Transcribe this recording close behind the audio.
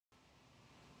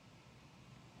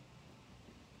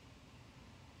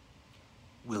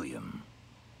William,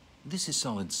 this is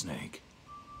Solid Snake.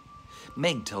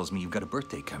 Meg tells me you've got a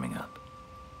birthday coming up.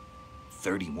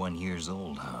 31 years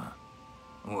old, huh?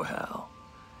 Well,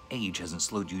 age hasn't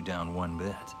slowed you down one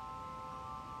bit.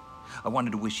 I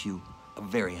wanted to wish you a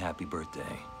very happy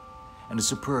birthday and a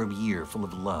superb year full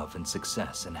of love and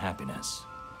success and happiness.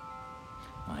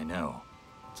 I know,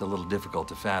 it's a little difficult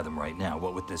to fathom right now,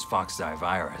 what with this foxeye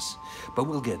virus, but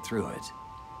we'll get through it.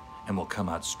 And we'll come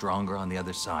out stronger on the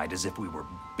other side as if we were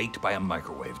baked by a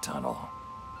microwave tunnel.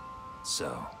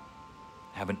 So,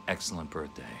 have an excellent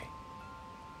birthday.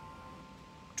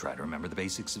 Try to remember the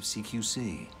basics of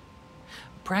CQC.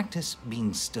 Practice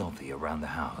being stealthy around the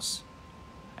house.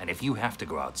 And if you have to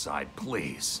go outside,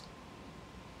 please,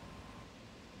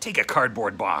 take a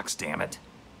cardboard box, damn it.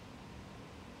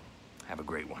 Have a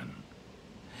great one.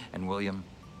 And William,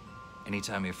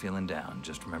 anytime you're feeling down,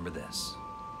 just remember this.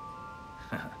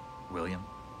 William,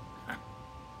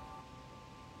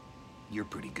 you're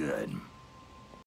pretty good.